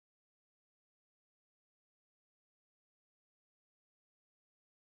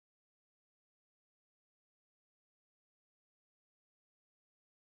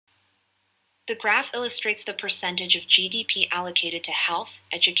The graph illustrates the percentage of GDP allocated to health,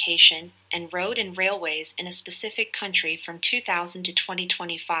 education, and road and railways in a specific country from 2000 to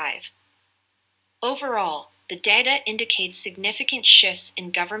 2025. Overall, the data indicates significant shifts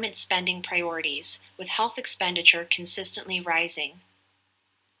in government spending priorities, with health expenditure consistently rising.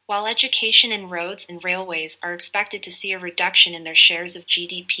 While education and roads and railways are expected to see a reduction in their shares of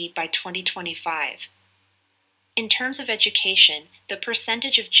GDP by 2025. In terms of education, the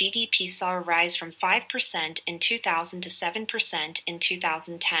percentage of GDP saw a rise from 5% in 2000 to 7% in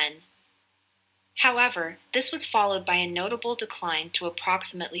 2010. However, this was followed by a notable decline to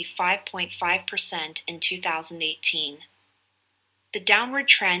approximately 5.5% in 2018. The downward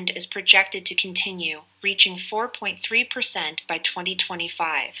trend is projected to continue, reaching 4.3% by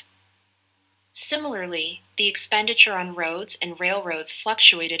 2025. Similarly, the expenditure on roads and railroads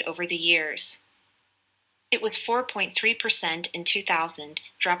fluctuated over the years. It was 4.3% in 2000,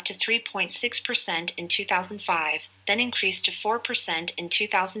 dropped to 3.6% in 2005, then increased to 4% in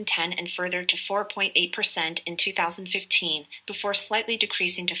 2010 and further to 4.8% in 2015, before slightly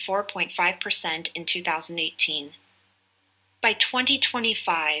decreasing to 4.5% in 2018. By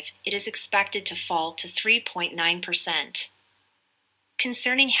 2025, it is expected to fall to 3.9%.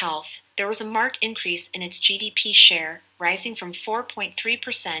 Concerning health, there was a marked increase in its GDP share, rising from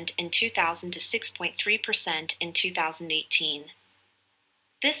 4.3% in 2000 to 6.3% in 2018.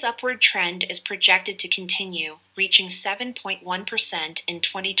 This upward trend is projected to continue, reaching 7.1% in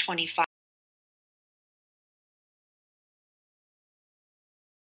 2025.